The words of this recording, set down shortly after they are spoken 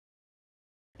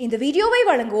இந்த வீடியோவை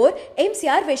வழங்குவோர்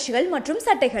MCR வேஷ்டிகள் மற்றும்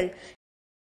சட்டைகள்.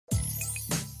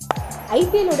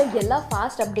 ஐபிஎல்லோட எல்லா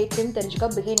ஃபாஸ்ட் அப்டேட்ஸையும் தெரிஞ்சுக்க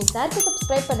பிகைன் சாருக்கு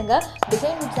சப்ஸ்கிரைப் பண்ணுங்க.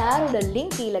 பிகைன் சாரோட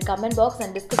லிங்க் கீழே கமெண்ட் பாக்ஸ்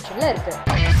அண்ட் டிஸ்கிரிப்ஷன்ல இருக்கு.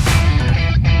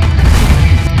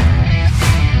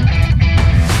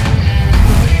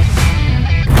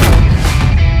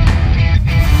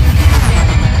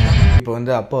 இப்போ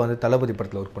வந்து அப்பா வந்து தளபதி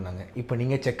படத்தில் ஒர்க் பண்ணாங்க. இப்போ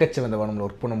நீங்கள் செக்க செவந்த வானம்ல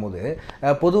ஒர்க் பண்ணும்போது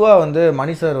பொதுவாக வந்து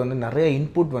மணி சார் வந்து நிறைய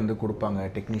இன்புட் வந்து கொடுப்பாங்க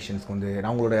டெக்னீஷியன்ஸ்க்கு, வந்து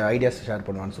அவங்களோட ஐடியாஸ் ஷேர்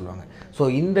பண்ணுவான்னு சொல்லுவாங்க. ஸோ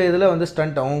இந்த இதில் வந்து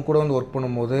ஸ்டண்ட் அவங்க கூட வந்து ஒர்க்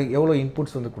பண்ணும்போது எவ்வளோ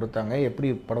இன்புட்ஸ் வந்து கொடுத்தாங்க,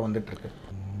 எப்படி படம் வந்துட்டுருக்கு?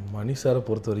 மணி சாரை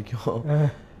பொறுத்த வரைக்கும்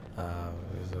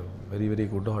is a very very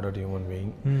good hearted human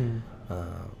being.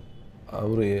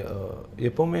 அவர்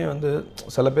எப்போவுமே வந்து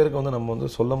சில பேருக்கு வந்து நம்ம வந்து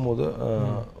சொல்லும் போது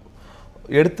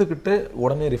எடுத்துக்கிட்டு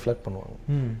உடனே ரிஃப்ளெக்ட் பண்ணுவாங்க.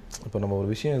 இப்போ நம்ம ஒரு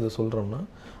விஷயம் இது சொல்கிறோம்னா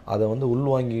அதை வந்து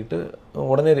உள்வாங்கிட்டு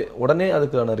உடனே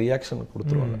அதுக்கான ரியாக்ஷன்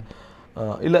கொடுத்துருவாங்க.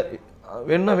 இல்லை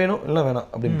வேணா வேணும் இல்லை வேணாம்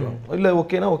அப்படின்ட்டுவாங்க, இல்லை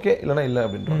ஓகேனா ஓகே இல்லைனா இல்லை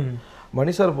அப்படின்ட்டுவாங்க.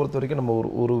 மணி சாரை பொறுத்த வரைக்கும் நம்ம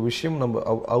ஒரு விஷயம் நம்ம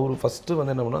அவர் ஃபஸ்ட்டு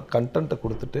வந்து என்ன பண்ணால் கண்டென்ட்டை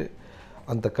கொடுத்துட்டு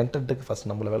அந்த கண்டென்ட்டுக்கு ஃபஸ்ட்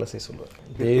நம்மளை வேலை செய்ய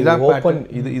சொல்லுவார். ஓப்பன்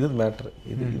இது மேட்ரு,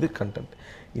 இது கண்டென்ட்,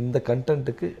 இந்த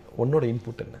கண்டென்ட்டுக்கு உன்னோட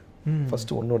இன்புட் என்ன,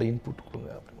 ஃபஸ்ட்டு உன்னோட இன்புட்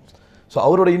கொடுங்க அப்படின்னு. ஸோ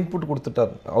அவரோட இன்புட்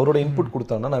கொடுத்துட்டார், அவரோட இன்புட்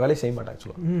கொடுத்தாங்கன்னா நான் வேலையை செய்ய மாட்டேன்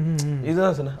ஆக்சுவலாக.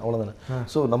 இதுதான் சொன்னேன், அவ்வளோதானே.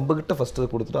 ஸோ நம்மக்கிட்ட ஃபஸ்ட்டு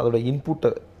கொடுத்துட்டு அதோட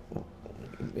இன்புட்டை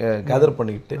கேதர்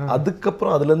பண்ணிக்கிட்டு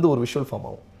அதுக்கப்புறம் அதுலேருந்து ஒரு விஷுவல் ஃபார்ம்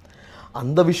ஆகும்.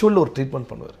 அந்த விஷுவலில் ஒரு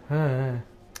ட்ரீட்மெண்ட் பண்ணுவார்.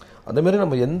 அதேமாரி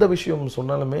நம்ம எந்த விஷயம்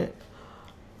சொன்னாலுமே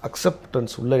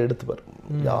அக்செப்டன்ஸ் உள்ளே எடுத்துப்பார்.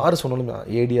 யார் சொன்னாலுமே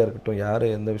ஏடியாக இருக்கட்டும்,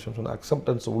 யார் எந்த விஷயம் சொன்னால்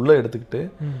அக்செப்டன்ஸ் உள்ளே எடுத்துக்கிட்டு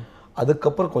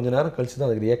அதுக்கப்புறம் கொஞ்சம் நேரம் கழிச்சு தான்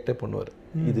அதுக்கு ரியாக்டே பண்ணுவார்.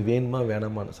 இது வேணுமா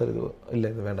வேணாமான்னு, சார் இது இல்லை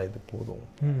இது வேண்டாம் இது போதும்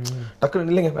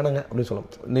டக்குன்னு இல்லைங்க வேணாங்க அப்படின்னு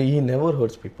சொல்லலாம். He never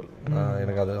hertz people.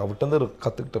 எனக்கு அது அவர்கிட்ட வந்து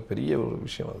கற்றுக்கிட்ட பெரிய ஒரு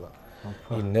விஷயம் அதுதான்.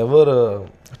 ஹி நெவர்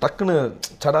டக்குன்னு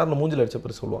சடார்னு மூஞ்சில் அடிச்ச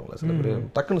பேர் சொல்லுவாங்களே சில பேர்,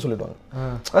 டக்குன்னு சொல்லிடுவாங்க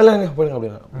இல்லைங்க போயிடுங்க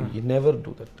அப்படின்னா. He never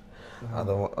do that.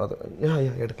 அதை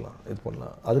எடுக்கலாம், இது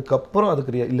பண்ணலாம், அதுக்கப்புறம்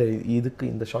அதுக்கு இல்லை இதுக்கு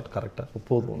இந்த ஷாட் கரெக்டாக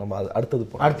போதும், நம்ம அது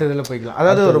அடுத்த இதில் போய்க்கலாம்.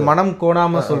 அதாவது ஒரு மனம்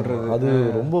கோணாமல் சொல்கிறது, அது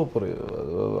ரொம்ப ஒரு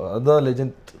அதுதான்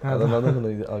லெஜெண்ட்.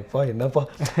 அதனால இது அப்பா என்னப்பா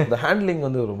இந்த ஹேண்ட்லிங்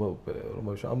வந்து ரொம்ப ரொம்ப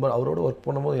விஷயம். அவரோட ஒர்க்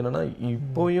பண்ணும்போது என்னென்னா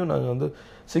இப்போயும் நாங்கள் வந்து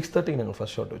 6:30 நாங்கள்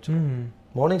ஃபர்ஸ்ட் ஷாட் வச்சுருவோம்.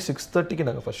 மார்னிங் 6:30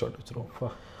 நாங்கள் ஃபர்ஸ்ட் ஷாட் வச்சுருவோம்.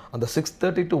 அந்த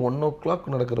 6:30 to 1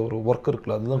 o'clock நடக்கிற ஒரு ஒர்க்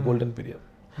இருக்குல்ல, அதுதான் கோல்டன் பீரியட்.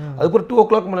 அதுக்கப்புறம் 2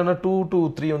 o'clock மேலே 2 to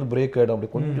 3 வந்து பிரேக் ஆகிடும், அப்படி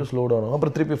கொஞ்சம் ஸ்லோ டவுன் ஆகும்.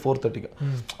 அப்புறம் திருப்பி 4:30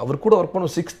 அவர் கூட ஒர்க்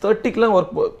பண்ணுவோம். 6:30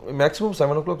 work maximum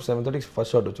 7 o'clock 7:30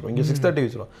 first shot வச்சுருவோம். இங்கே 6:30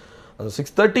 வச்சுருவோம். அந்த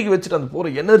 6:30 வச்சுட்டு அந்த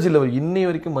போகிற எனர்ஜி லெவல் இன்னி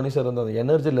வரைக்கும் மணி சார் வந்து அந்த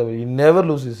energy level never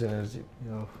loose is energy.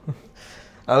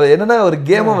 அது என்னன்னா ஒரு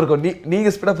கேமாக இருக்கும்.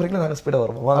 நீங்கள் ஸ்பீடாக போகிறீங்களா, நாங்கள் ஸ்பீடாக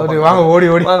வரோம், வாங்க ஓடி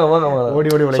ஓடி வாங்க வாங்க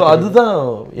ஓடி ஓடி. ஸோ அதுதான்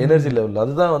எனர்ஜி லெவல்.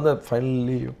 அதுதான் வந்து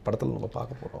ஃபைனலி படத்தில் நம்ம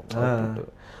பார்க்க போகிறோம்.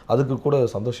 அதுக்கு கூட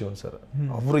சந்தோஷம் சார்,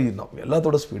 அவரு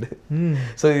எல்லாத்தோட ஸ்பீடு.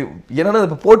 ஸோ என்னன்னா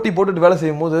இப்போ போட்டி போட்டுட்டு வேலை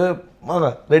செய்யும் போது வாங்க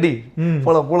ரெடி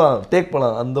போகலாம் டேக்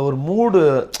போகலாம், அந்த ஒரு மூடு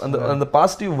அந்த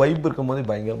பாசிட்டிவ் வைப் இருக்கும் போது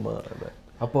பயங்கரமாக.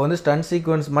 அப்போ வந்து ஸ்டண்ட்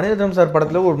சீக்வன்ஸ் மணிரத்னம் சார்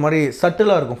படத்தில் ஒரு மாதிரி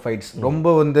சட்டிலாக இருக்கும் ஃபைட்ஸ்,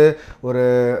 ரொம்ப வந்து ஒரு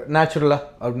நேச்சுரலாக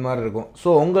அப்படி மாதிரி இருக்கும். ஸோ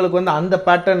உங்களுக்கு வந்து அந்த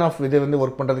பேட்டர்ன் ஆஃப் இது வந்து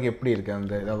ஒர்க் பண்ணுறதுக்கு எப்படி இருக்குது?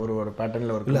 அந்த ஒரு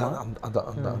பேட்டர்னில் ஒர்க் இல்லை,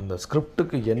 அந்த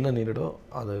ஸ்கிரிப்டுக்கு என்ன நீடோ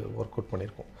அது ஒர்க் அவுட்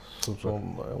பண்ணியிருக்கோம். ஸோ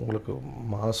உங்களுக்கு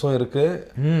மாசம்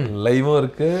இருக்குது, லைவும்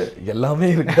இருக்குது, எல்லாமே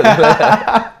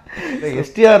இருக்குது.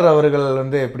 STR அவர்கள்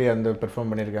வந்து எப்படி அந்த பெர்ஃபார்ம்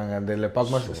பண்ணியிருக்காங்க அந்த இல்லை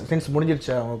பார்க்கும்போது சென்ஸ்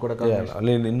முடிஞ்சிருச்சா அவங்க கூட?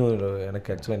 இன்னொரு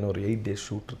எனக்கு ஆக்சுவலாக இன்னும் ஒரு 8 days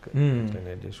ஷூட் இருக்குது.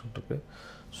 8 days ஷூட் இருக்குது,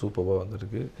 சூப்பராக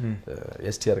வந்துருக்கு.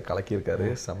 STR கலக்கியிருக்காரு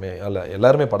செம்மையாக. இல்லை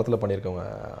எல்லாருமே படத்தில் பண்ணியிருக்கவங்க,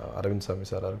 அரவிந்த் சாமி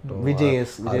சாராக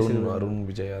இருக்கட்டும், அருண்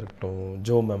விஜயா இருக்கட்டும்,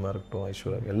 ஜோ மேமாக இருக்கட்டும்,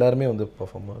 ஐஸ்வர்யா, எல்லாருமே வந்து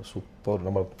பர்ஃபார்மாக சூப்பர்.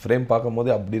 நம்ம ஃப்ரேம் பார்க்கும்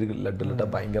போதே அப்படி இருக்குது, லட்டாக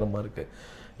பயங்கரமாக இருக்குது.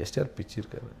 STR பிச்சு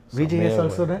இருக்காரு,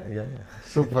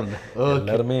 சூப்பர்,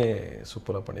 எல்லாருமே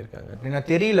சூப்பராக பண்ணியிருக்காங்க. நான்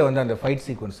தெரியல வந்து அந்த ஃபைட்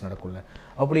சீக்வன்ஸ் நடக்கும்ல,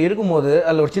 அப்படி இருக்கும்போது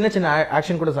அதில் ஒரு சின்ன சின்ன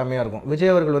ஆக்ஷன் கூட செம்மையாக இருக்கும்.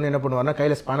 விஜய் அவர்கள் வந்து என்ன பண்ணுவார்னா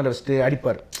கையில் ஸ்பானர் வச்சுட்டு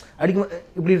அடிப்பார்,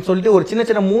 இப்படி சொல்லிட்டு ஒரு சின்ன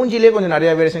சின்ன மூஞ்சிலே கொஞ்சம்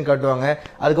நிறைய வேரியேஷன் காட்டுவாங்க.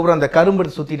 அதுக்கப்புறம் அந்த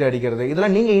கரும்பு சுற்றிட்டு அடிக்கிறது,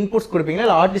 இதெல்லாம் நீங்கள் இன்புட்ஸ் கொடுப்பீங்களா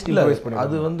இல்லை ஆர்டிஸ்ட் இம்ப்ரவைஸ் பண்ணுங்க?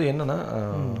 அது வந்து என்னன்னா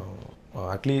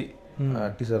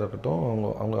டீச்சராக இருக்கட்டும்,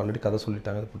 அவங்க ஆல்ரெடி கதை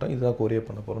சொல்லிட்டாங்க, இது போட்டால் இதுதான் கொரியர்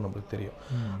பண்ண போகிறோம் நம்மளுக்கு தெரியும்.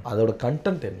 அதோட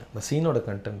கண்டென்ட் என்ன, அந்த சீனோட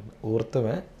கண்டென்ட்,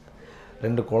 ஒருத்தவன்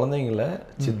 2 குழந்தைங்கள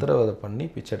சித்திரவதை பண்ணி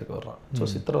பிச்சை எடுக்க வர்றான். ஸோ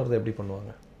சித்திரவதை எப்படி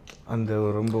பண்ணுவாங்க அந்த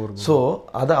ரொம்ப ஒரு, ஸோ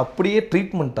அதை அப்படியே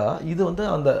ட்ரீட்மெண்ட்டாக இது வந்து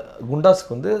அந்த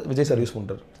குண்டாஸ்க்கு வந்து விஜய் சார் யூஸ்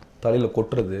பண்ணுறாரு. தலையில்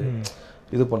கொட்டுறது,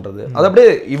 இது பண்ணுறது, அது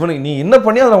அப்படியே இவனுக்கு நீ என்ன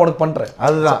பண்ணி அதை உனக்கு பண்ணுறேன்,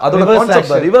 அதுதான் அதோட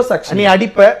ரிவர்ஸ் ஆக்ஷன். நீ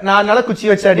அடிப்ப நான் நல்லா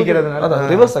குச்சி வச்சு அடிக்கிறதுனால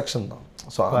அதான் ரிவர்ஸ் ஆக்ஷன் தான்.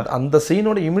 ஸோ அந்த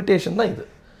சீனோட இமிட்டேஷன் தான் இது.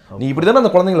 நீ இப்படி தானே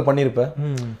அந்த குழந்தைங்களை பண்ணியிருப்ப,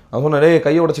 அவன் நிறைய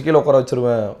கையை உடச்சி கீழே உட்கார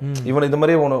வச்சிருவேன், இவன் இந்த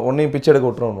மாதிரி உன்னையும் பிச்சை எடுக்க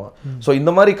விட்டுருவான். ஸோ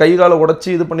இந்த மாதிரி கை காலை உடச்சி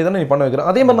இது பண்ணி தானே நீ பண்ண வைக்கிறேன்,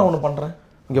 அதே மாதிரி நான் ஒன்று பண்ணுறேன்,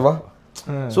 இங்கே வா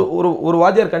ஸோ ஒரு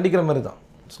வாத்தியார் கண்டிக்கிற மாதிரி தான்.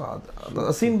 ஸோ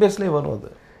அது சீன் பேஸ்லேயே வரும்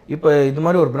அது. இப்போ இது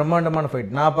மாதிரி ஒரு பிரம்மாண்டமான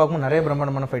ஃபைட் நான் பார்க்கும்போது நிறைய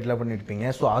பிரம்மாண்டமான ஃபைட்லாம் பண்ணியிருப்பீங்க.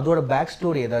 ஸோ அதோட பேக்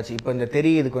ஸ்டோரி ஏதாச்சும் இப்போ இந்த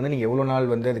இதுக்கு வந்து நீங்கள் எவ்வளோ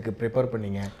நாள் வந்து அதுக்கு ப்ரிப்பேர்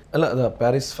பண்ணீங்க? இல்லை அதான்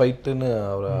பாரிஸ் ஃபைட்டுன்னு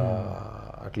அவர்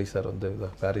அட்லீஸ்ட் சார் வந்து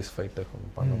பாரிஸ் ஃபைட்டை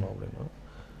பண்ணணும் அப்படின்னா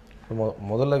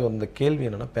முதல்ல அந்த கேள்வி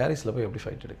என்னென்னா பாரிஸில் போய் எப்படி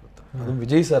ஃபைட் எடுக்கிறது, அதுவும்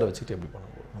விஜய் சாரை வச்சுக்கிட்டு எப்படி பண்ண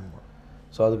போகிறோம். ஆமாம்.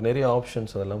 ஸோ அதுக்கு நிறைய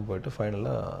ஆப்ஷன்ஸ் அதெல்லாம் போயிட்டு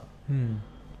ஃபைனலாக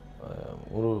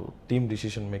ஒரு டீம்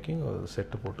டிசிஷன் மேக்கிங்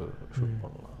செட்டு போட்டு ஷூட்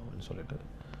பண்ணலாம் அப்படின்னு சொல்லிட்டு.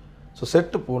 ஸோ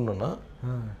செட்டு போடணுன்னா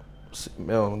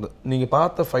நீங்கள்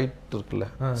பார்த்த ஃபைட் இருக்குல்ல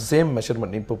சேம்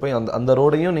மெஷர்மெண்ட் இப்போ போய் அந்த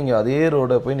ரோடையும் நீங்கள் அதே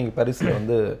ரோடை போய் நீங்கள் பாரிஸில்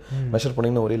வந்து மெஷர்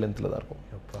பண்ணிங்கன்னா ஒரே லென்த்தில் தான் இருக்கும்.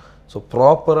 ஸோ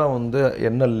ப்ராப்பராக வந்து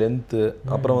என்ன லென்த்து,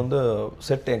 அப்புறம் வந்து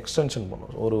செட் எக்ஸ்டென்ஷன்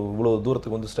பண்ணணும். ஒரு இவ்வளோ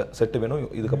தூரத்துக்கு வந்து செட்டு வேணும்,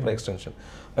 இதுக்கப்புறம் எக்ஸ்டென்ஷன்.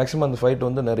 மேக்ஸிமம் அந்த ஃபைட்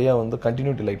வந்து நிறையா வந்து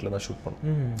கண்டினியூட்டி லைட்டில் தான் ஷூட்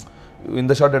பண்ணும்.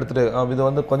 இந்த ஷாட் எடுத்துகிட்டு இது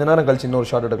வந்து கொஞ்ச நேரம் கழிச்சு இன்னொரு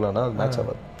ஷாட் எடுக்கலாம்னா அது மேட்ச்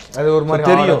ஆகாது. அது ஒரு மாதிரி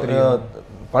தெரியும்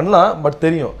பண்ணலாம், பட்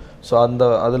தெரியும். ஸோ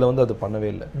அதில் வந்து அது பண்ணவே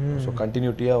இல்லை. ஸோ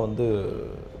கண்டினியூட்டியாக வந்து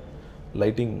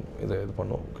லைட்டிங் இது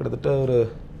பண்ணோம். கிட்டத்தட்ட ஒரு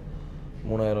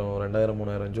 3000 2000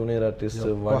 3000 ஜூனியர் ஆர்டிஸ்ட்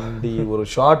வண்டி ஒரு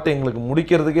ஷார்ட் எங்களுக்கு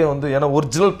முடிக்கிறதுக்கே வந்து, ஏன்னா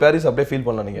ஒரிஜினல் பாரிஸ் அப்படியே ஃபீல்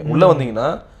பண்ணலாம். நீங்கள் உள்ளே வந்தீங்கன்னா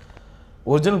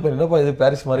ஒரிஜினல் பாரிஸ் என்னப்பா இது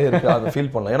பாரிஸ் மாதிரியே இருக்குது அதை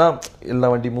ஃபீல் பண்ணலாம். ஏன்னா எல்லா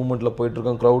வண்டி மூவ்மெண்ட்டில்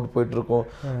போயிட்டுருக்கோம், க்ரௌட் போயிட்டுருக்கோம்.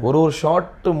 ஒரு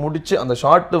ஷார்ட்டு முடிச்சு அந்த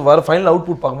ஷார்ட்டு வர ஃபைனல்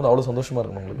அவுட்புட் பார்க்கும்போது அவ்வளோ சந்தோஷமாக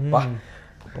இருக்கும் உங்களுக்கு. பா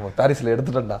நம்ம பாரிஸில்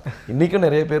எடுத்துட்டா. இன்றைக்கும்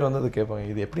நிறைய பேர் வந்து அது கேட்பாங்க,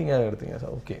 இது எப்படிங்க எடுத்தீங்க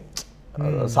சார்? ஓகே,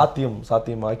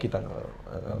 சாத்தியம் ஆக்கிட்டாங்க,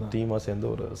 டீமாக சேர்ந்து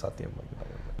ஒரு சாத்தியம் ஆக்கிட்டாங்க.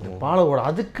 பாலவோட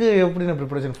அதுக்கு எப்படி நான்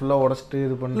ப்ரிப்பரேஷன் ஃபுல்லாக உடச்சிட்டு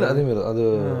இது பண்ணல. அதேமாரி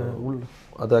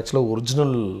அது ஆக்சுவலாக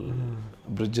ஒரிஜினல்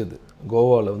பிரிட்ஜ் அது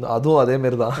கோவாவில் வந்து அதுவும்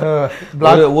அதேமாரி தான்.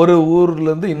 ஒரு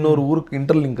ஊர்லேருந்து இன்னொரு ஊருக்கு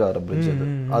இன்டர்லிங்க் ஆகிற பிரிட்ஜ்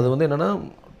அது வந்து என்னென்னா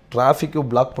டிராஃபிக்கை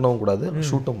பிளாக் பண்ணவும் கூடாது,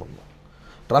 ஷூட்டும் பண்ணணும்.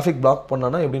 டிராஃபிக் பிளாக்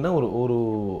பண்ணான்னா எப்படின்னா ஒரு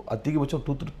அதிகபட்சம்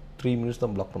 2-3 மினிட்ஸ்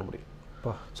தான் பிளாக் பண்ண முடியும்.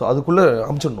 ஸோ அதுக்குள்ளே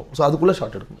அமுச்சிடணும். ஸோ அதுக்குள்ளே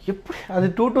ஷார்ட் எடுக்கணும். எப்படி அது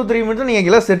 2-3 மினிட்ஸ் நீங்கள்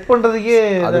எல்லாம் செட் பண்ணுறதுக்கே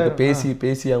அதுக்கு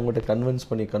பேசி அவங்ககிட்ட கன்வின்ஸ்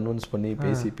பண்ணி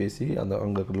பேசி அந்த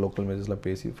அங்கே லோக்கல் மேஜர்ஸ்லாம்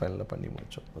பேசி ஃபைனலாக பண்ணி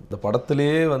முடித்தோம். இந்த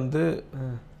படத்துலேயே வந்து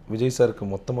விஜய்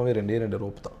சாருக்கு மொத்தமாகவே 2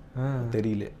 ரோப் தான்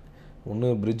தெரியல.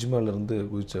 ஒன்று பிரிட்ஜ் மேலேருந்து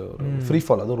குதிச்ச ஒரு ஃப்ரீ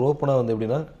ஃபால். அதுவும் ரோப்னா வந்து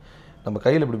எப்படின்னா நம்ம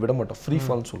கையில் இப்படி விட மாட்டோம், ஃப்ரீ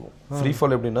ஃபால்னு சொல்லுவோம். ஃப்ரீ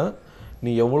ஃபால் எப்படின்னா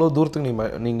நீ எவ்வளோ தூரத்துக்கு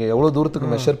நீங்கள் எவ்வளோ தூரத்துக்கு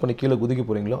மெஷர் பண்ணி கீழே குதிக்க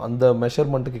போகிறீங்களோ அந்த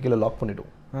மெஷர்மெண்ட்டுக்கு கீழே லாக்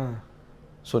பண்ணிவிடும்.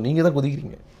 ஸோ நீங்கள் தான்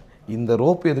குதிக்கிறீங்க. இந்த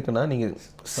ரோப் எதுக்குன்னா நீங்கள்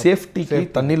சேஃப்டிக்கு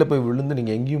தண்ணியில் போய் விழுந்து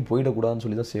நீங்கள் எங்கேயும் போயிடக்கூடாதுன்னு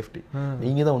சொல்லி தான் சேஃப்டி.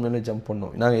 நீங்கள் தான் உண்மையிலே ஜம்ப்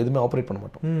பண்ணணும், நாங்கள் எதுவுமே ஆப்ரேட் பண்ண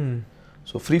மாட்டோம்.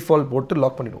 ஸோ ஃப்ரீ ஃபால் போட்டு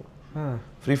லாக் பண்ணிவிடுவோம்.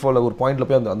 ஃப்ரீ ஃபாலில் ஒரு பாயிண்டில்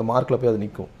போய் அந்த மார்க்கில் போய் அது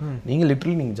நிற்கும். நீங்கள்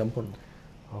லிட்ரலி நீங்கள் ஜம்ப் பண்ணணும்.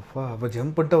 அப்போ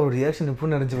ஜம்ப் பண்ணிட்டு ஒரு ரியாக்ஷன் இப்போ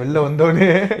நினச்சி வெளில வந்தோடனே.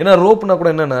 ஏன்னா ரோப்னா கூட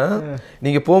என்னென்னா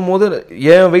நீங்கள் போகும்போது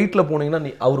என் வெயிட்டில்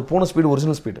போனீங்கன்னா அவர் போன ஸ்பீடு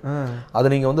ஒரிஜினல் ஸ்பீடு, அதை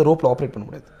நீங்கள் வந்து ரோப்பில் ஆப்ரேட் பண்ண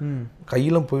முடியாது.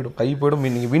 கையெல்லாம் போயிடும்.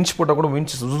 நீங்கள் விஞ்ச் போட்டால் கூட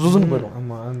விஞ்ச் சுசுன்னு போயிடும்.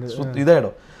 ஆமாம்,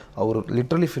 இதாகிடும். அவர்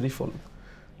லிட்ரலி ஃப்ரீ ஃபால்.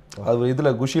 அது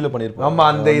இதில் குஷியில் பண்ணியிருப்போம்.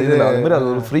 ஆமாம், அந்த இது அதுமாதிரி அது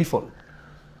ஒரு ஃப்ரீ ஃபால்.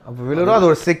 அப்போ விழுறோம்,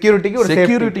 அது ஒரு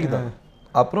செக்யூரிட்டிக்கு தான்.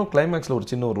 அப்புறம் கிளைமேக்ஸில் ஒரு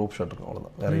சின்ன ஒரு ரோப் ஷாட் இருக்கும்,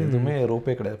 அவ்வளோதான். வேறு எதுவுமே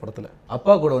ரோப்பே கிடையாது படத்தில்.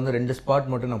 அப்பா கூட வந்து 2 ஸ்பாட்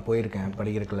மட்டும் நான் போயிருக்கேன்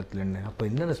படிக்கிற காலத்துலன்னு. அப்போ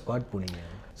என்னென்ன ஸ்பாட் போனீங்க?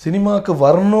 சினிமாவுக்கு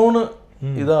வரணும்னு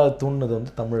இதாக தூண்டினது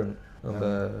வந்து தமிழன். அந்த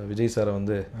விஜய் சாரை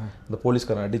வந்து அந்த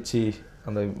போலீஸ்காரன் அடித்து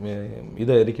அந்த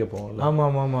இதை எரிக்க போவோம்ல.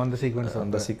 ஆமாம், அந்த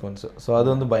சீக்வன்ஸ். ஸோ அது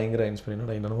வந்து பயங்கர இன்ஸ்பைர்.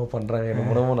 என்னென்னமோ பண்ணுறாங்க,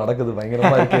 என்னமோ நடக்குது,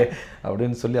 பயங்கரமாக இருக்கே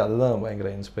அப்படின்னு சொல்லி அதுதான்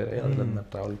பயங்கர இன்ஸ்பைர் ஆகி அதில் நான்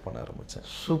ட்ராவல் பண்ண ஆரம்பித்தேன்.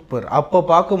 சூப்பர். அப்போ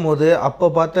பார்க்கும்போது அப்போ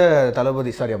பார்த்த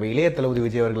தளபதி அப்போ இளைய தளபதி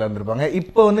விஜய் அவர்களாக இருந்திருப்பாங்க.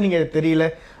 இப்போ வந்து நீங்கள் தெரியல,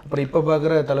 அப்புறம் இப்போ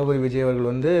பார்க்குற தளபதி விஜய்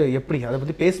அவர்கள் வந்து எப்படி அதை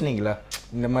பற்றி பேசுனீங்களா?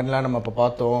 இந்த மாதிரிலாம் நம்ம அப்போ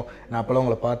பார்த்தோம், நான் அப்போல்லாம்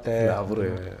உங்களை பார்த்தேன். அவர்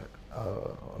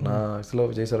நான் ஆக்சுவலாக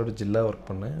விஜய் சாரோட ஜில்லா ஒர்க்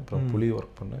பண்ணேன், அப்புறம் புலி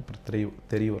ஒர்க் பண்ணேன், அப்புறம்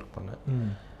தெரி ஒர்க் பண்ணேன்.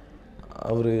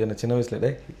 அவர் என்னை சின்ன வயசுல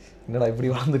என்னடா இப்படி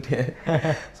வாழ்ந்துட்டேன்.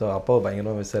 ஸோ அப்பாவை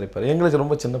பயங்கரமாக விசாரிப்பார். எங்களுக்கு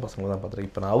ரொம்ப சின்ன பசங்களை தான்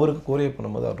பார்த்துருக்கேன். இப்போ நான் அவருக்கு கோரியர்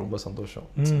பண்ணும்போது அவர் ரொம்ப சந்தோஷம்,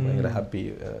 பயங்கர ஹாப்பி,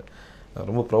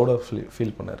 ரொம்ப ப்ரௌடாக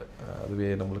ஃபீல் பண்ணார்.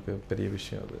 அதுவே நம்மளுக்கு பெரிய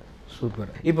விஷயம் அது. சூப்பர்.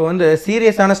 இப்போ வந்து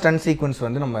சீரியஸான ஸ்டண்ட் சீக்வன்ஸ்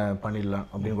வந்து நம்ம பண்ணிடலாம்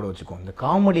அப்படின்னு கூட வச்சுக்கோம். இந்த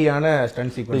காமெடியான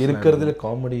ஸ்டண்ட் சீக்வன்ஸ் இருக்கிறதுல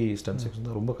காமெடி ஸ்டண்ட் சீக்வன்ஸ்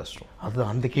தான் ரொம்ப கஷ்டம். அது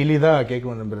அந்த கேள்வி தான்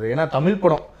கேட்க வந்துருது. ஏன்னா தமிழ்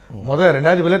படம் முதல்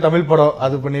 2000 தமிழ் படம்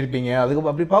அது பண்ணியிருப்பீங்க. அதுக்கு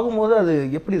அப்படி பார்க்கும்போது அது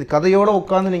எப்படி கதையோட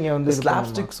உட்காந்து நீங்கள் வந்து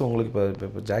ஸ்லாப்ஸ்டிக்ஸ் உங்களுக்கு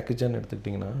இப்போ ஜாக்கி சான்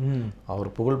எடுத்துக்கிட்டிங்கன்னா அவர்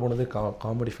புகழ் போனதே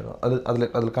காமெடி ஃபைட்.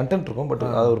 அதில் கண்டென்ட் இருக்கும், பட்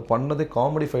அவர் பண்ணதே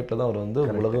காமெடி ஃபைட்டில் தான். அவர் வந்து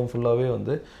உலகம் ஃபுல்லாகவே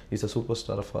வந்து is a super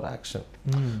star for action.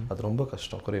 அது ரொம்ப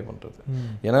கஷ்டம் குறைய பண்ணுறது.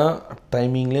 ஏன்னா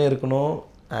டைமிங்லேயே இருக்கணும்,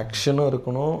 ஆக்ஷனும்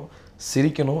இருக்கணும்,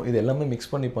 சிரிக்கணும், இது எல்லாமே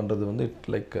மிக்ஸ் பண்ணி பண்ணுறது வந்து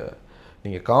லைக்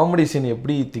நீங்கள் காமெடி சீன்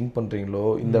எப்படி திங்க் பண்ணுறீங்களோ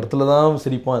இந்த இடத்துல தான்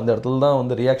சிரிப்பான், இந்த இடத்துல தான்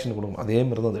வந்து ரியாக்ஷன் கொடுக்கணும், அதே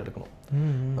மாதிரி தான் அதை எடுக்கணும்.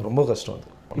 ரொம்ப கஷ்டம் அது.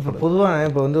 இப்போ பொதுவாக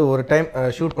இப்போ வந்து ஒரு டைம்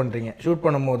ஷூட் பண்ணுறீங்க, ஷூட்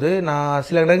பண்ணும்போது நான்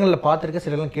சில இடங்களில் பார்த்துருக்கேன்,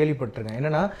 சில இடங்கள் கேள்விப்பட்டிருக்கேன்.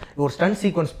 என்னன்னா ஒரு ஸ்டன்ட்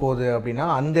சீக்வன்ஸ் போகுது அப்படின்னா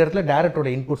அந்த இடத்துல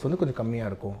டேரக்டரோட இன்புட்ஸ் வந்து கொஞ்சம்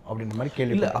கம்மியாக இருக்கும் அப்படின்ற மாதிரி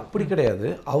கேள்வி. இல்லை அப்படி கிடையாது,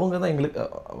 அவங்க தான் எங்களுக்கு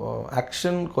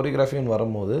ஆக்ஷன் கொரியோகிராஃபின்னு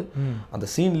வரும்போது அந்த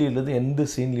சீன் லீட்லேருந்து எந்த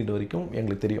சீன் லீட் வரைக்கும்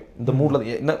எங்களுக்கு தெரியும். இந்த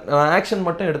மூடில் நான் ஆக்ஷன்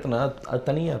மட்டும் எடுத்தேன்னா அது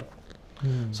தனியாக இருக்கும்.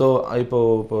 ஸோ இப்போ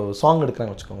சாங்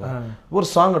எடுக்கிறாங்க வச்சுக்கோங்க, ஒரு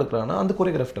சாங் எடுக்கிறாங்கன்னா அந்த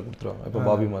கொரியோகிராஃப்டை கொடுத்துருவாங்க. இப்போ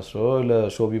பாபி மாஸ்டரோ இல்லை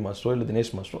ஷோபி மாஸ்டரோ இல்லை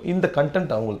தினேஷ் மாஸ்டரோ இந்த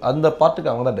கண்டென்ட் அவங்க அந்த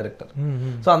பாட்டுக்கு அவங்க தான் டைரக்டர்.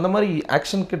 ஸோ அந்த மாதிரி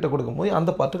ஆக்ஷன் கிட்ட கொடுக்கும்போது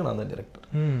அந்த பாட்டுக்கு நான் தான் டைரக்டர்.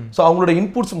 ஸோ அவங்களோட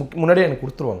இன்புட்ஸ் முன்னாடியே எனக்கு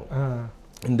கொடுத்துருவாங்க.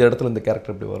 இந்த இடத்துல இந்த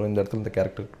கேரக்டர் இப்படி வரும், இந்த இடத்துல இந்த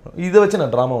கேரக்டர் வரும், இதை வச்சு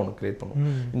நான் ட்ராமா ஒன்று கிரியேட்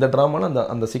பண்ணுவேன். இந்த ட்ராமாவில்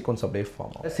அந்த சீக்வன்ஸ் அப்படியே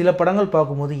ஃபார்ம் ஆகும். சில படங்கள்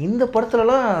பார்க்கும்போது இந்த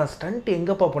படத்துலலாம் ஸ்டண்ட்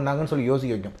எங்கப்பா பண்ணாங்கன்னு சொல்லி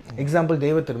யோசிக்க வைக்கும். எக்ஸாம்பிள்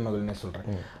தெய்வ திருமகள்னே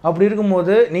சொல்கிறேன். அப்படி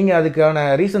இருக்கும்போது நீங்கள் அதுக்கான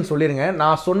ரீசன் சொல்லிடுங்க,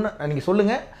 நான் நீங்கள்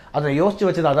சொல்லுங்கள், அதை யோசிச்சு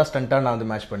வச்சது அதான் ஸ்டண்ட்டாக நான் வந்து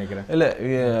மேட்ச் பண்ணிக்கிறேன். இல்லை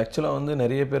ஆக்சுவலாக வந்து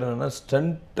நிறைய பேர் என்னென்னா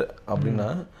ஸ்டண்ட் அப்படின்னா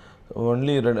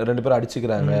ஒன்லி ரெண்டு பேரும்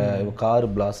அடிச்சுக்கிறாங்க, கார்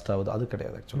பிளாஸ்ட் ஆகுது, அது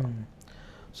கிடையாது ஆக்சுவலாக.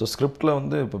 ஸோ ஸ்கிரிப்டில்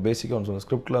வந்து இப்போ பேசிக்காக ஒன்று சொல்லுங்கள்,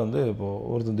 ஸ்கிரிப்டில் வந்து இப்போது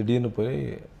ஒருத்தர் திடீர்னு போய்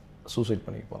சூசைட்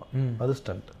பண்ணிக்க போகிறான், அது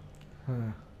ஸ்டண்ட்.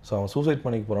 ஸோ அவன் சூசைட்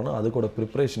பண்ணிக்க போகிறான்னா அதுக்கூட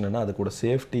ப்ரிப்பரேஷன் என்ன, அதுக்கூட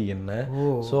சேஃப்டி என்ன,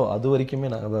 ஸோ அது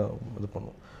வரைக்குமே நாங்கள் தான் இது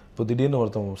பண்ணுவோம். இப்போ திடீர்னு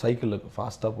ஒருத்தன் சைக்கிளில்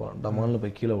ஃபாஸ்ட்டாக போகிறான், டமால்னு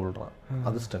போய் கீழே விழுறான்,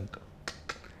 அது ஸ்டண்ட்.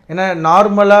 ஏன்னா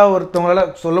நார்மலாக ஒருத்தவங்களால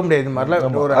சொல்ல முடியாது, இது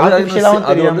மாதிரிலாம் ஒரு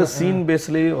அது வந்து சீன்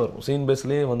பேஸ்லேயே வரும். சீன்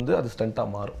பேஸ்லேயே வந்து அது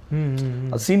ஸ்டண்ட்டாக மாறும்.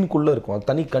 அது சீனுக்குள்ளே இருக்கும், அது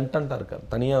தனி கண்டென்ட்டாக இருக்காது.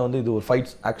 தனியாக வந்து இது ஒரு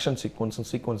ஃபைட்ஸ் ஆக்ஷன்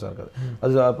சீக்வன்ஸாக இருக்காது.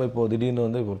 அது அப்போ இப்போ திடீர்னு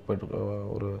வந்து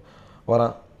ஒரு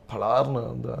வரான் பலார்னு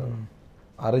அந்த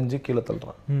அரைஞ்சு கீழே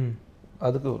தள்ளுறான்,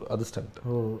 அதுக்கு அது ஸ்டண்ட்.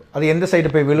 அது எந்த சைடு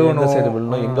போய் விழுவணும், எந்த சைடு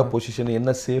விழுணும், எங்கே பொசிஷன்,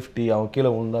 என்ன சேஃப்டி, அவன் கீழே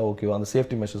விழுந்தா ஓகேவா, அந்த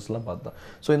சேஃப்டி மெஷர்ஸ்லாம் பார்த்தா.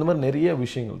 ஸோ இந்த மாதிரி நிறைய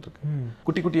விஷயங்கள் இருக்கு.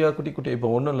 குட்டி குட்டியாக இப்போ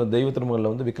ஒன்றும் இல்லை, தெய்வ திருமகளில்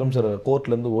வந்து விக்ரம் சார்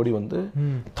கோர்ட்லேருந்து ஓடி வந்து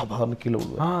தபார்னு கீழே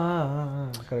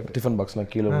விழுவார், டிஃபன் பாக்ஸ்லாம்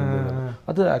கீழே விழுந்து,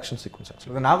 அது ஆக்ஷன் சீக்வன்ஸ்.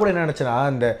 ஆக்சுவலாக நான் கூட என்ன நினச்சேன்னா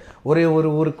இந்த ஒரே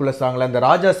ஒரு ஊருக்குள்ள சாங்கில் அந்த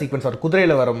ராஜா சீக்வன்ஸ் அவர்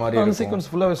குதிரையில் வர மாதிரி அந்த சீக்வன்ஸ்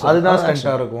ஃபுல்லாகவே அதுதான்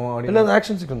ஸ்டண்ட்டாக இருக்கும். இல்லை அது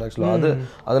ஆக்ஷன் சீக்வன்ஸ் ஆக்சுவலாக.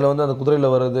 அதில் வந்து அந்த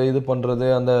குதிரையில் வர்றது, இது பண்ணுறது,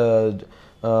 அந்த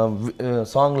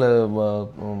சாங்கில்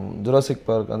ஜுராசிக்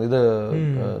பார்க் அந்த இது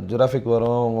ஜுராஃபிக்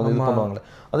வரும், அவங்க இது பண்ணுவாங்களே,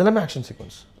 அது எல்லாமே ஆக்ஷன்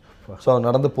சீக்வன்ஸ். ஸோ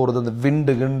நடந்து போகிறது, அந்த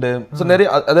விண்டு கிண்டு, ஸோ நிறைய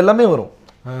அது எல்லாமே வரும்.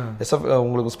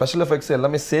 உங்களுக்கு ஸ்பெஷல் எஃபெக்ட்ஸ்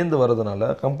எல்லாமே சேர்ந்து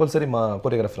வரதுனால கம்பல்சரி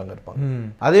கொரியோகிராஃபர் அங்கே இருப்பாங்க.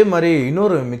 அதே மாதிரி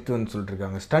இன்னொரு மித்து வந்து சொல்லிட்டு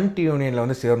இருக்காங்க, ஸ்டண்ட் யூனியனில்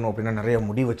வந்து சேரணும் அப்படின்னா நிறைய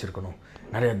முடி வச்சிருக்கணும்,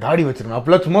 நிறைய தாடி வச்சிருக்கணும்,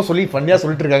 அப்படிலாம் சும்மா சொல்லி பண்ணியாக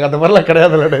சொல்லிட்டு இருக்காங்க. அந்த மாதிரிலாம்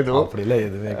கிடையாது, எதுவும் அப்படிலாம்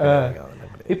எதுவுமே.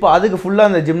 இப்போ அதுக்கு ஃபுல்லாக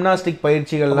அந்த ஜிம்னாஸ்டிக்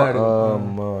பயிற்சிகள்லாம்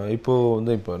இப்போது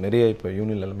வந்து இப்போ நிறைய இப்போ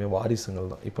யூனியன் எல்லாமே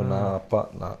வாரிசுங்கள் தான். இப்போ நான்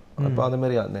இப்போ அந்த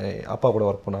மாதிரி அப்பா கூட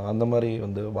ஒர்க் பண்ணாங்க, அந்த மாதிரி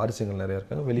வந்து வாரிசுங்கள் நிறையா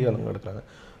இருக்காங்க, வெளியாளுங்க எடுக்கிறாங்க.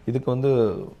 இதுக்கு வந்து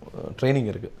ட்ரைனிங்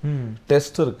இருக்குது,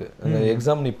 டெஸ்ட் இருக்குது, அந்த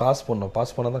எக்ஸாம் நீ பாஸ்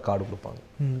பண்ணால் தான் கார்டு கொடுப்பாங்க.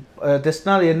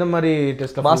 டெஸ்ட்னால் எந்த மாதிரி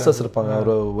டெஸ்ட்? மாஸ்டர்ஸ் இருப்பாங்க,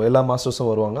 ஒரு எல்லா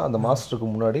மாஸ்டர்ஸும் வருவாங்க. அந்த மாஸ்டருக்கு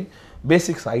முன்னாடி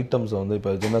பேசிக்ஸ் ஐட்டம்ஸ் வந்து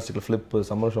இப்போ ஜிம்னாஸ்டிக்கில் flip,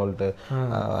 summer ஷால்ட்டு,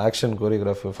 action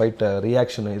choreography, fight,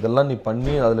 reaction, இதெல்லாம் நீ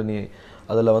பண்ணி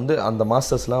அதில் வந்து அந்த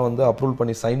மாஸ்டர்ஸ்லாம் வந்து அப்ரூவல்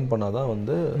பண்ணி சைன் பண்ணால் தான்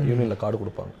வந்து யூனியனில் கார்டு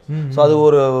கொடுப்பாங்க. ஸோ அது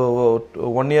ஒரு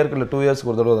 1 இயர்க்கு இல்லை 2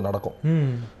 இயர்ஸ்க்கு ஒரு தடவை அது நடக்கும்.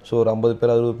 ஸோ ஒரு 50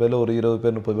 பேர் 60 பேர் ஒரு 20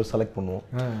 பேர் 30 பேர் செலக்ட் பண்ணுவோம்.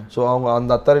 ஸோ அவங்க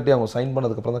அந்த அத்தாரிட்டி அவங்க சைன்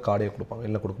பண்ணதுக்கப்புறம் தான் கார்டே கொடுப்பாங்க,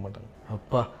 இல்லை கொடுக்க மாட்டாங்க.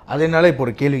 அப்பா அதனால இப்போ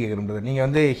ஒரு கேள்வி கேட்குறது, நீங்கள்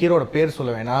வந்து ஹீரோட பேர்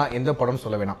சொல்ல வேணாம், எந்த படம்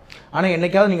சொல்ல வேணாம், ஆனால்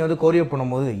என்னைக்காவது நீங்கள் வந்து கோரியோ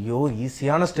பண்ணும்போது ஐயோ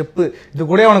ஈஸியான ஸ்டெப்பு இது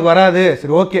கூட உனக்கு வராது,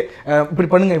 சரி ஓகே இப்படி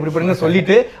பண்ணுங்க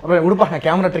சொல்லிட்டு அப்புறம் விடுப்பா நான்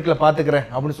கேமரா ட்ரிக்கில் பார்த்துக்கிறேன்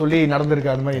அப்படின்னு சொல்லி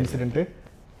நடந்திருக்கு அந்த மாதிரி இன்சிடென்ட்டு?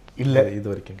 இல்லை, இது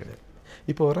வரைக்கும் கிடையாது.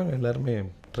 இப்போ வராங்க எல்லாருமே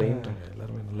ட்ரெயின்டுங்க,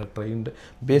 எல்லாருமே நல்லா ட்ரெயின்டு,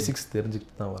 பேசிக்ஸ்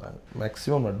தெரிஞ்சுக்கிட்டு தான் வராங்க.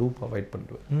 மேக்ஸிமம் நான் டூப் அவாய்ட்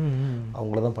பண்ணிடுவேன்,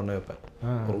 அவங்கள தான் பண்ண வைப்பேன்.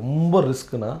 ரொம்ப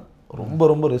ரிஸ்க்குனா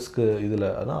ரொம்ப ரிஸ்க்கு இதில்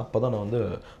அதான் அப்போ தான் நான் வந்து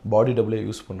பாடி டபுளே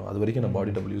யூஸ் பண்ணுவேன். அது வரைக்கும் நான்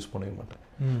பாடி டபுள் யூஸ் பண்ணவே மாட்டேன்.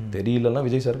 தெரியலன்னா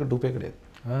விஜய் சாருக்கு டூப்பே கிடையாது,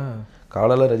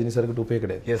 காலையில் ரஜினி சாருக்கு டூப்பே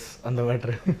கிடையாது. எஸ் அந்த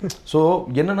மேட்ரு. ஸோ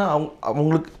என்னென்னா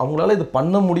அவங்களால இது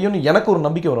பண்ண முடியும்னு எனக்கு ஒரு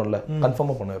நம்பிக்கை வரும்ல,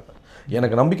 கன்ஃபார்மாக பண்ண வைப்பேன்.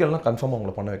 எனக்கு நம்பிக்கை இல்லைனா கன்ஃபார்மாக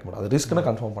அவங்கள பண்ண வைக்க மாட்டேன், அது ரிஸ்க்குனா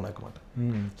கன்ஃபார்ம் பண்ண வைக்க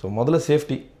மாட்டேன். ஸோ முதல்ல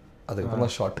சேஃப்டி, அதுக்கப்புறம்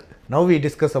தான் short. Now we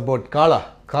discuss about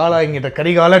காலா இங்கிட்ட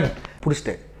கரிகாலன்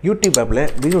பிடிச்சிட்டேன். யூடியூப் ஆப்பில்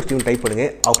பிஜோஸ் டிவி டைப்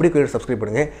பண்ணுங்கள், அப்படியே சப்ஸ்கிரைப்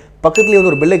பண்ணுங்கள். பக்கத்துலேயே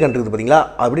வந்து ஒரு பெல் ஐக்கான் இருக்குது பார்த்தீங்களா,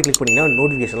 அப்படியே கிளிக் பண்ணிங்கன்னா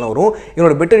நோட்டிஃபிகேஷன்லாம் வரும்,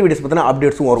 என்னோட பெட்டர் வீடியோஸ் பார்த்தீங்கன்னா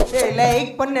அப்டேட்ஸும் வரும்.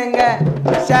 லைக் பண்ணுங்க,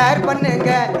 ஷேர் பண்ணுங்க,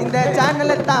 இந்த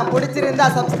சேனலை தான் பிடிச்சிருந்தா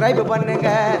சப்ஸ்கிரைப் பண்ணுங்க.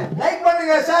 லைக்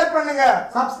பண்ணுங்க, ஷேர் பண்ணுங்க,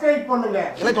 சப்ஸ்கிரைப் பண்ணுங்க.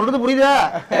 எல்லாம் சொல்றது புரியுதா?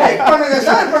 லைக் பண்ணுங்க,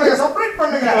 ஷேர் பண்ணுங்க, சப்ஸ்கிரைப்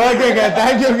பண்ணுங்க. ஓகேங்க,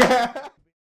 தேங்க்யூங்க.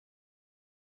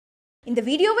 இந்த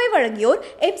வீடியோவை வழங்கியோர்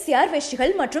STR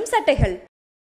வேஷ்டிகள் மற்றும் சட்டைகள்.